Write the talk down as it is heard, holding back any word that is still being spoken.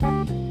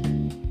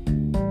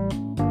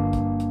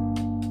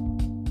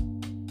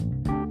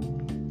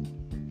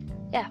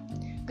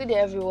Good day,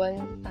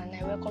 everyone, and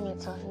I welcome you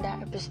to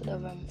another episode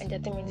of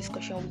Entertainment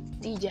Discussion with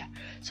Dija.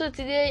 So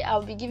today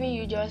I'll be giving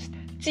you just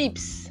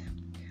tips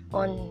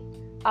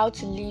on how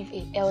to live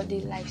a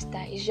healthy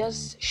lifestyle. It's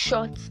just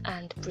short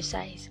and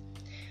precise.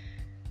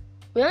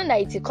 We know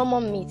that it's a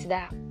common myth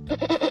that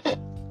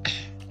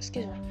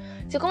excuse me.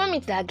 It's a common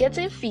myth that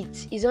getting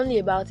fit is only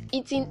about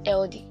eating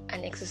healthy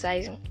and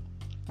exercising.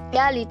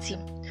 Reality,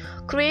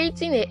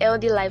 creating a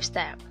healthy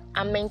lifestyle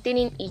and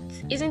maintaining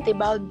it isn't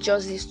about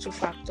just these two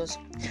factors.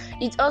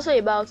 It's also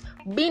about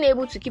being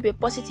able to keep a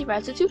positive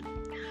attitude,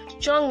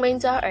 strong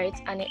mental health,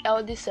 and a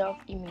healthy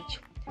self-image.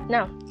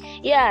 Now,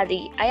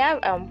 I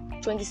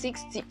have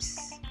 26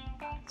 tips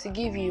to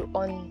give you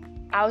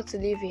on how to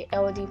live a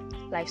healthy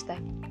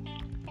lifestyle.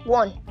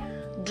 1.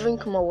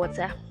 Drink more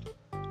water.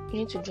 You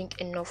need to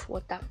drink enough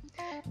water.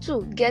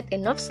 2. Get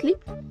enough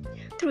sleep.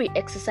 3.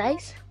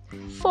 Exercise.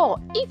 4.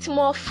 Eat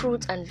more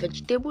fruit and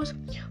vegetables.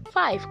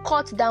 5.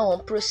 Cut down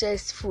on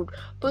processed food.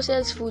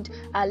 Processed food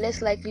are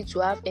less likely to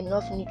have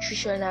enough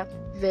nutritional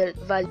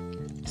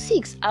value.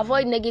 6.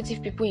 Avoid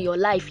negative people in your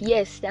life.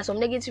 Yes, there are some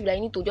negative that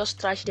you need to just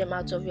trash them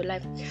out of your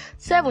life.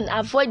 7.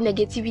 Avoid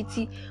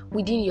negativity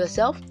within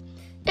yourself.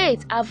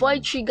 8.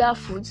 Avoid trigger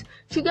foods.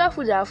 Trigger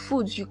foods are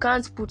foods you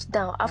can't put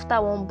down after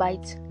one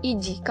bite,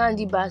 e.g.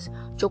 candy bars,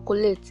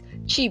 chocolate,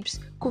 chips,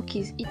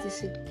 cookies,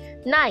 etc.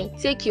 9.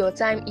 Take your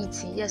time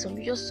eating. Yes, some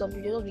people just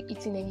be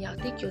eating anyhow.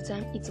 Take your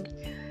time eating.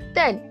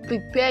 10.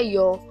 Prepare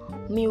your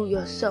meal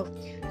yourself.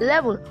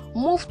 11.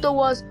 Move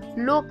towards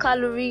low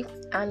calorie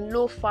and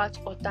low fat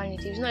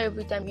alternatives. Not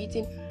every time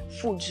eating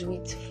foods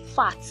with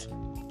fat.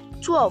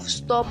 12.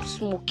 Stop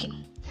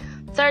smoking.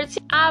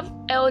 13. Have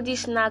healthy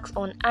snacks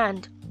on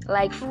hand,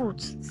 like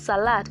fruits,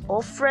 salad,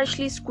 or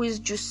freshly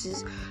squeezed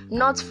juices,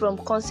 not from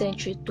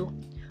concentrate.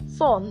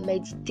 4.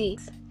 Meditate,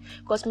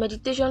 because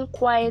meditation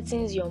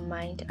quietens your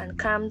mind and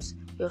calms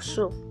your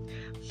soul.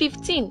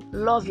 15.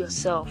 Love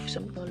yourself.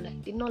 Some people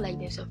they don't like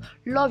themselves.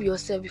 Love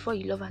yourself before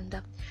you love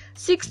another.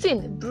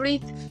 16.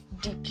 Breathe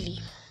deeply.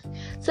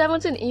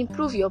 17.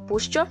 Improve your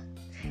posture.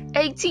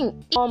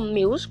 18. Eat more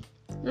meals.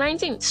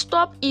 19.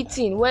 Stop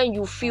eating when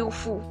you feel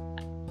full.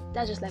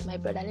 That's just like my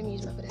brother. Let me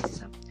use my brother as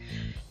example.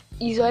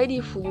 He's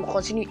already full, you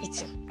continue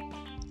eating.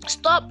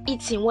 Stop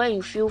eating when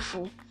you feel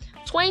full.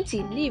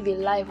 20. Live a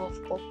life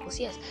of purpose.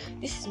 Yes,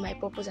 this is my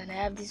purpose and I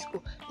have this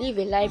goal. Live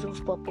a life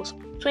of purpose.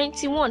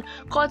 21.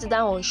 Cut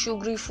down on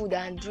sugary food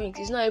and drinks.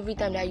 It's not every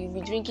time that you'll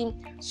be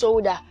drinking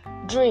soda,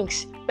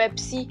 drinks,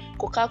 Pepsi,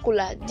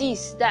 Coca-Cola,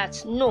 this,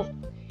 that. No.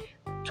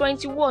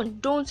 21.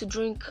 Don't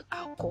drink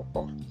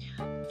alcohol.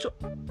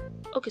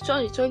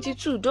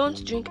 22.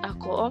 Don't drink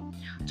alcohol.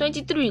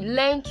 23.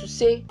 Learn to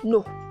say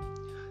no.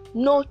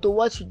 No to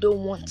what you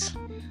don't want.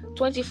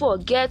 24.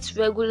 Get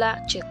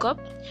regular checkup.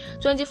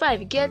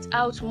 25. Get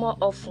out more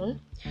often.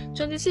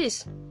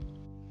 26.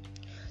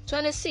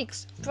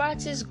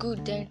 Practice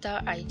good dental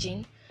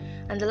hygiene.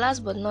 And the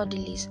last but not the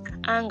least,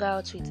 hang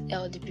out with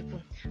healthy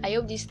people. I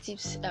hope these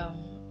tips have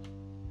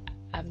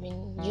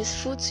been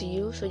useful to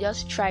you. So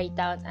just try it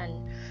out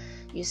and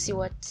you see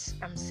what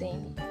I'm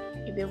saying.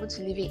 You'll be able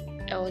to live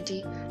a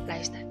healthy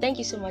lifestyle. Thank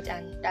you so much,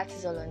 and that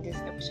is all on this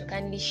episode.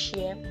 Kindly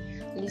share,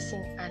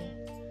 listen, and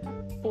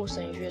post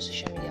on your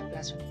social media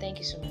platform. Thank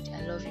you so much.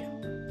 I love you.